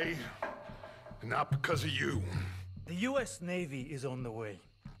today, and not because of you. The U.S. Navy is on the way.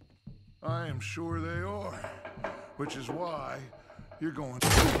 I am sure they are. Which is why you're going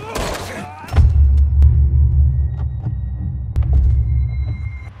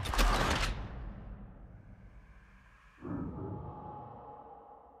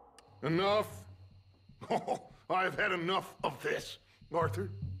Enough. Oh, I've had enough of this.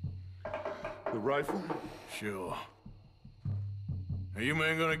 Arthur, the rifle? Sure. Are you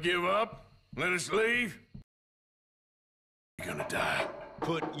men gonna give up? Let us leave? You're gonna die.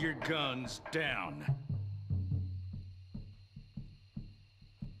 Put your guns down.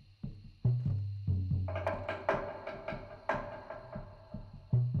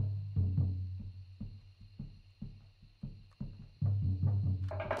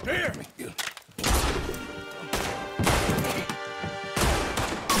 Here!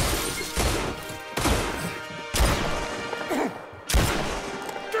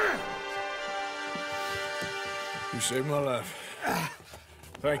 You saved my life.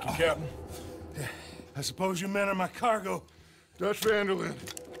 Thank you, Captain. I suppose you men are my cargo. Dutch Vanderlyn,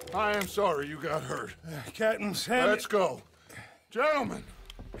 I am sorry you got hurt. Captain Sam. Let's go. Gentlemen.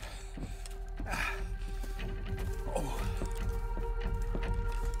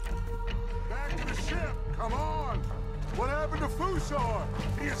 Back to the ship. Come on. What happened to Fusar?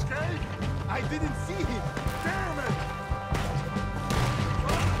 He escaped? I didn't see him. Damn it!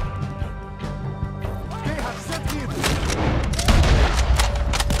 They have set him.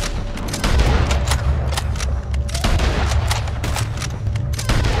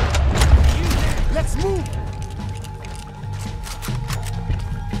 Let's move!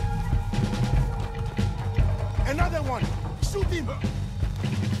 Another one! Shoot him!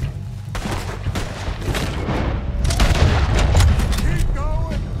 Keep going!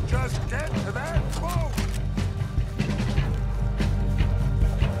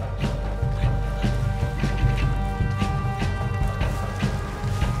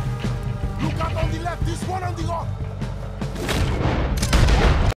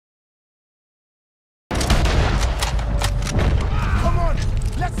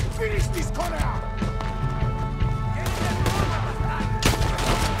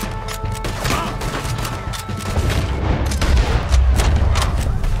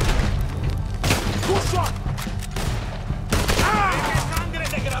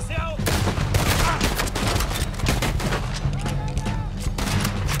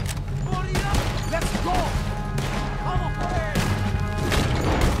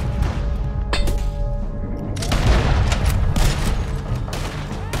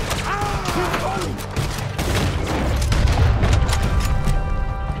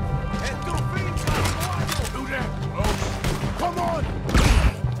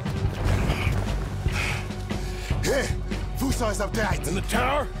 Hey, Fuso is up there, I think. In the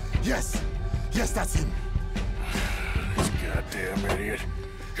tower? Yes. Yes, that's him. This goddamn idiot.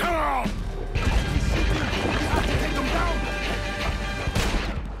 Come on! We have to take him down!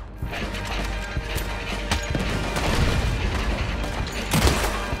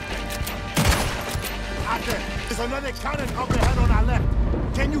 Out there, there's another cannon up ahead on our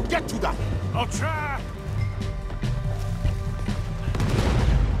left. Can you get to that? I'll try.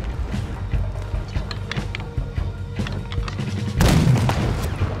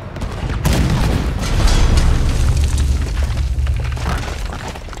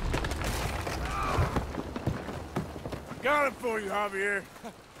 Got it for you, Javier.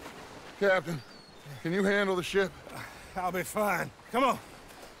 Captain, can you handle the ship? I'll be fine. Come on.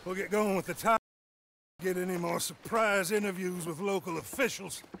 We'll get going with the time. Get any more surprise interviews with local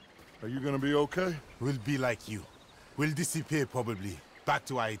officials. Are you gonna be okay? We'll be like you. We'll disappear probably. Back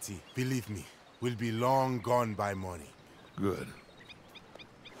to Haiti. Believe me, we'll be long gone by morning. Good.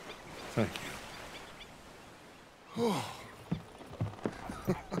 Thank you.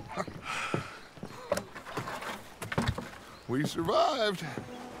 We survived.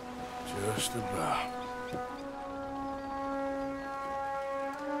 Just about.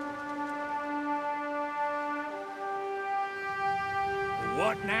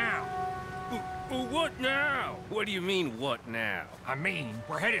 What now? What now? What do you mean, what now? I mean,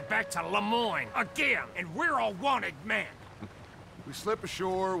 we're headed back to Lemoyne again, and we're all wanted men. We slip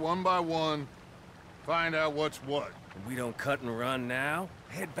ashore one by one, find out what's what. We don't cut and run now?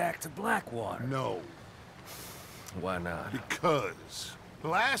 Head back to Blackwater. No. Why not? Because the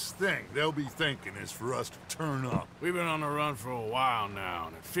last thing they'll be thinking is for us to turn up. We've been on the run for a while now,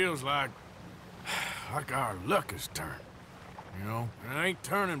 and it feels like our luck has turned. You know, and I ain't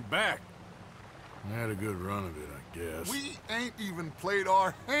turning back. I had a good run of it, I guess. We ain't even played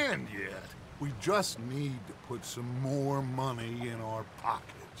our hand yet. We just need to put some more money in our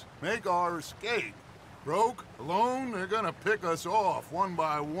pockets. Make our escape. Broke, alone, they're gonna pick us off one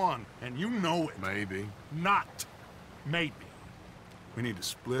by one, and you know it. Maybe. Not maybe. We need to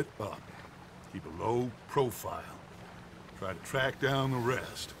split up. Keep a low profile. Try to track down the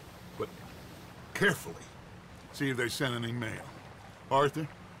rest. But carefully. See if they send any mail. Arthur,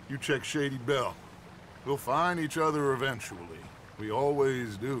 you check Shady Bell. We'll find each other eventually. We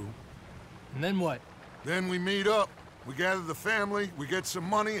always do. And then what? Then we meet up. We gather the family, we get some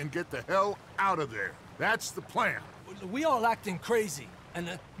money, and get the hell out of there. That's the plan. We all acting crazy.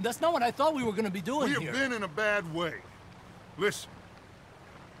 And that's not what I thought we were gonna be doing here. We have been in a bad way. Listen.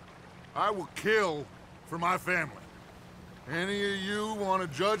 I will kill for my family. Any of you want to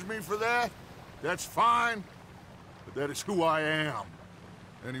judge me for that? That's fine. But that is who I am.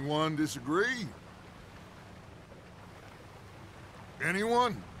 Anyone disagree?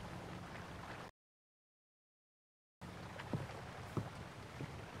 Anyone?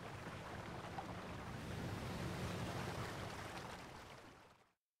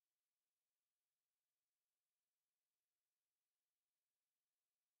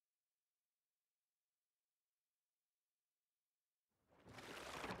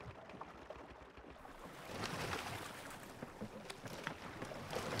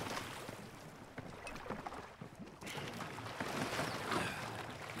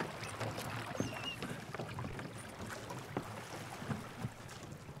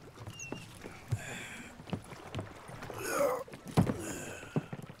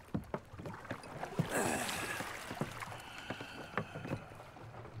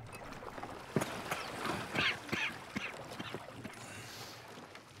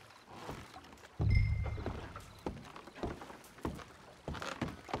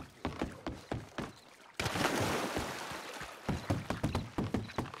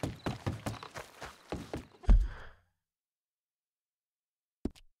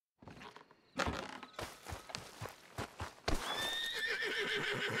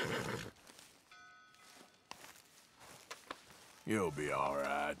 You'll be all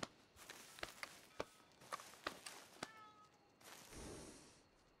right.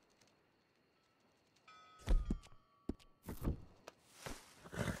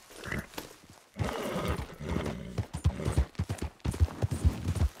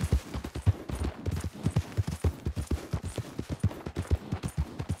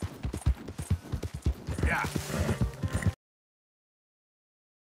 Yeah.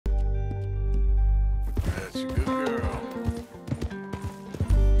 That's a good girl.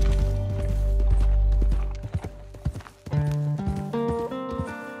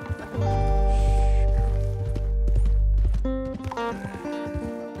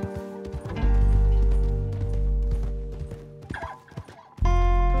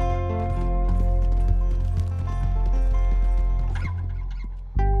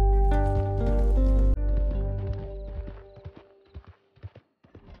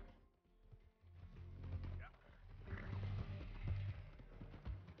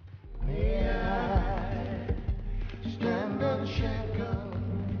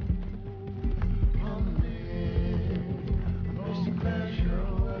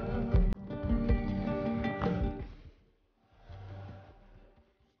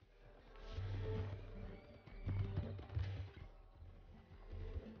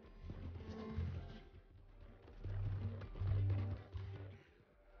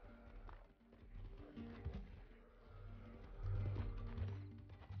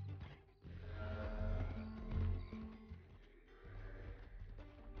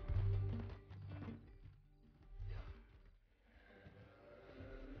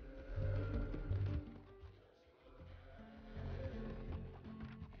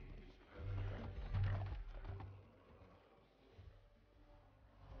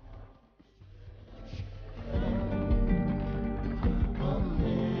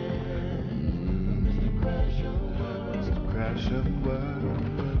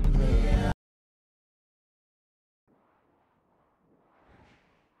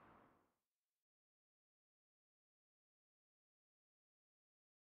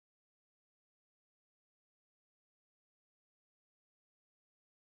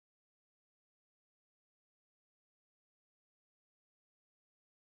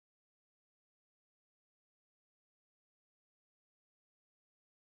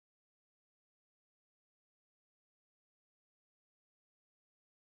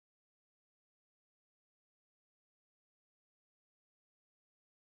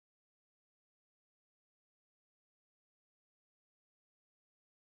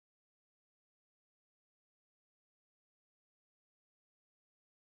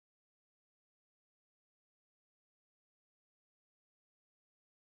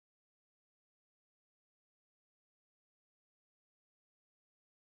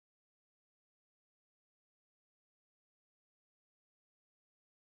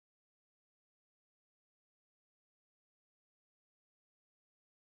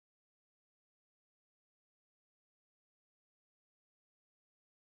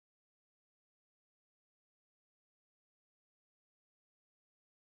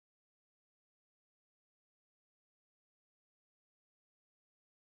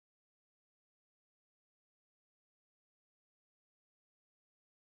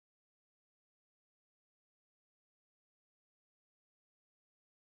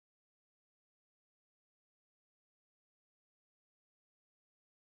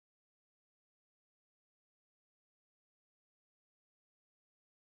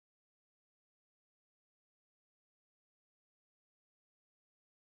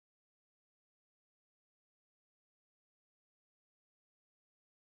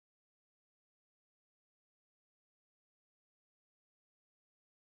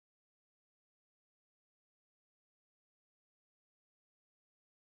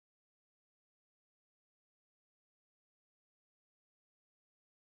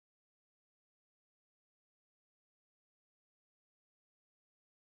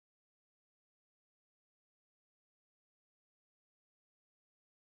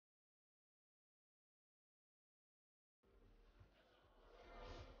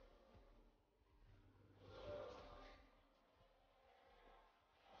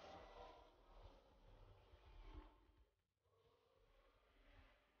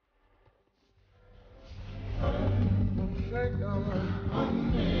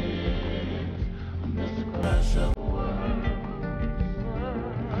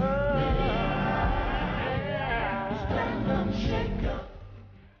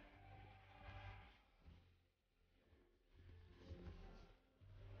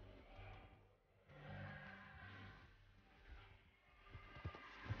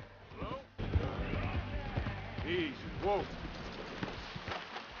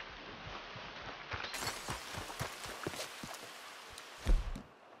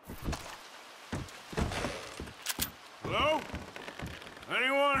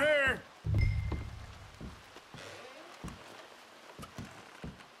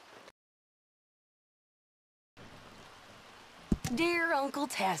 Dear Uncle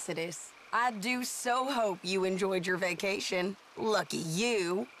Tacitus, I do so hope you enjoyed your vacation. Lucky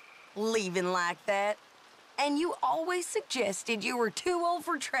you, leaving like that. And you always suggested you were too old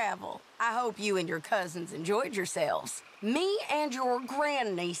for travel. I hope you and your cousins enjoyed yourselves. Me and your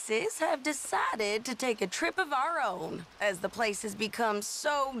grandnieces have decided to take a trip of our own, as the place has become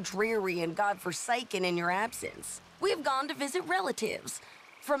so dreary and godforsaken in your absence. We've gone to visit relatives.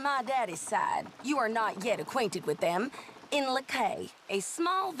 From my daddy's side, you are not yet acquainted with them, in Lacay, a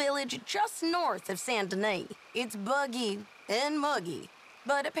small village just north of Saint Denis. It's buggy and muggy,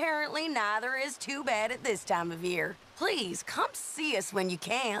 but apparently neither is too bad at this time of year. Please come see us when you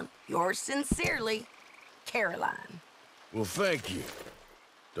can. Yours sincerely, Caroline. Well, thank you,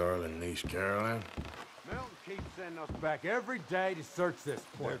 darling niece Caroline. Milton keeps sending us back every day to search this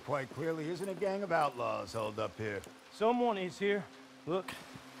place. There quite clearly isn't a gang of outlaws holed up here. Someone is here. Look,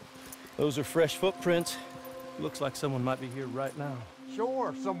 those are fresh footprints. Looks like someone might be here right now.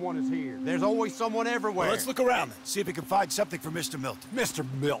 Sure, someone is here. There's always someone everywhere. Well, let's look around then. See if we can find something for Mr. Milton. Mr.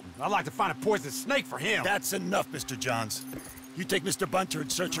 Milton. I'd like to find a poisonous snake for him. That's enough, Mr. Johns. You take Mr. Bunter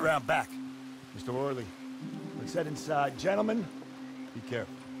and search around back. Mr. Worley, let's head inside. Gentlemen, be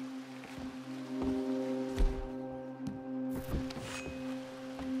careful.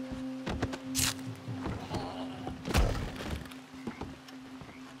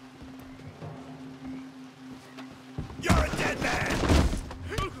 You're a dead man!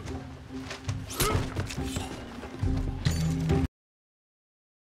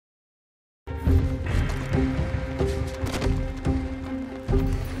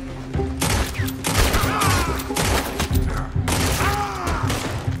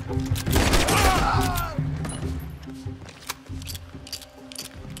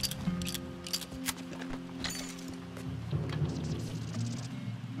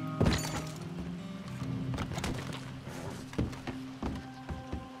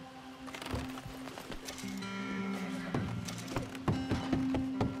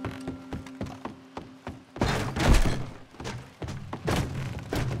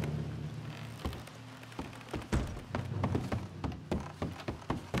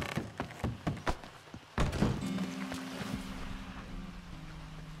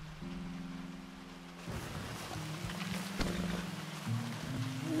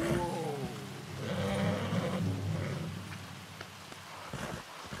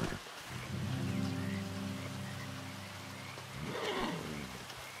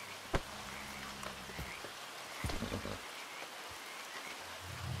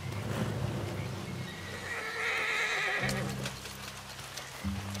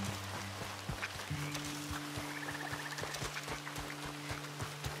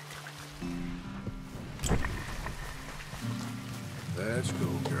 Let's go,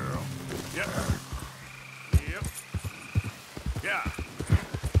 girl. Yep. Yep. Yeah.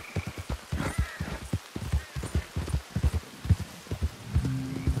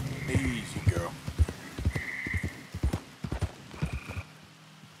 Easy, girl.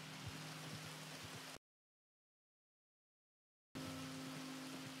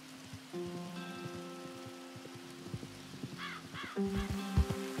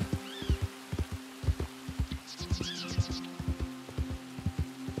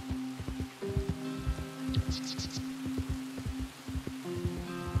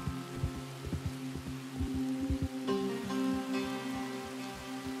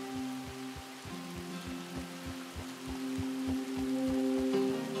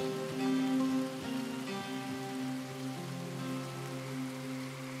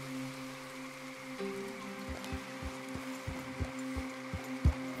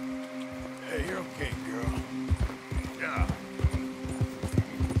 Hey, you're okay, girl. Yeah.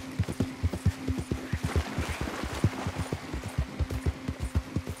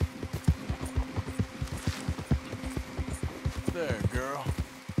 There, girl.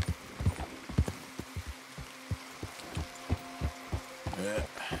 Yeah.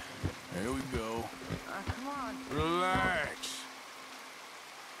 Here we go. Come on. Relax.